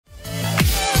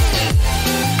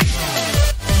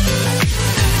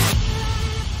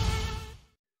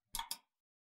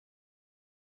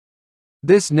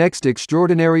This next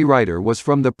extraordinary writer was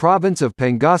from the province of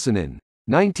Pangasinan,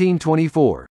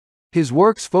 1924. His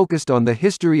works focused on the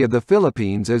history of the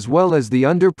Philippines as well as the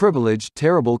underprivileged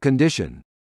terrible condition.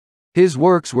 His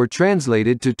works were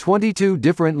translated to 22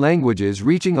 different languages,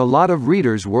 reaching a lot of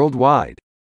readers worldwide.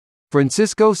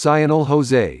 Francisco Sionil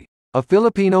Jose, a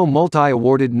Filipino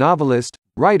multi-awarded novelist,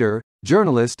 writer,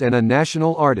 journalist and a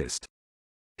national artist.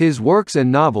 His works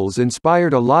and novels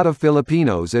inspired a lot of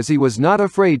Filipinos as he was not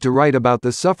afraid to write about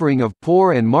the suffering of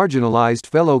poor and marginalized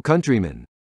fellow countrymen.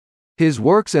 His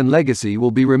works and legacy will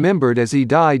be remembered as he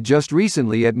died just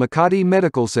recently at Makati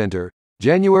Medical Center,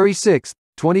 January 6,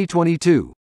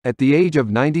 2022, at the age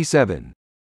of 97.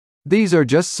 These are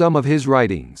just some of his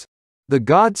writings. The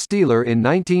God Stealer in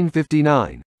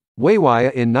 1959,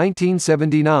 Waywaya in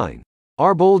 1979,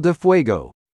 Arbol de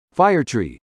Fuego,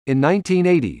 Firetree, in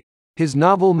 1980, his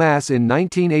novel Mass in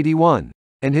 1981,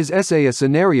 and his essay A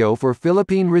Scenario for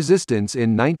Philippine Resistance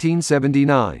in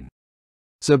 1979.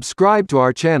 Subscribe to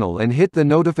our channel and hit the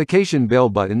notification bell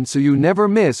button so you never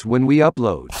miss when we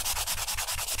upload.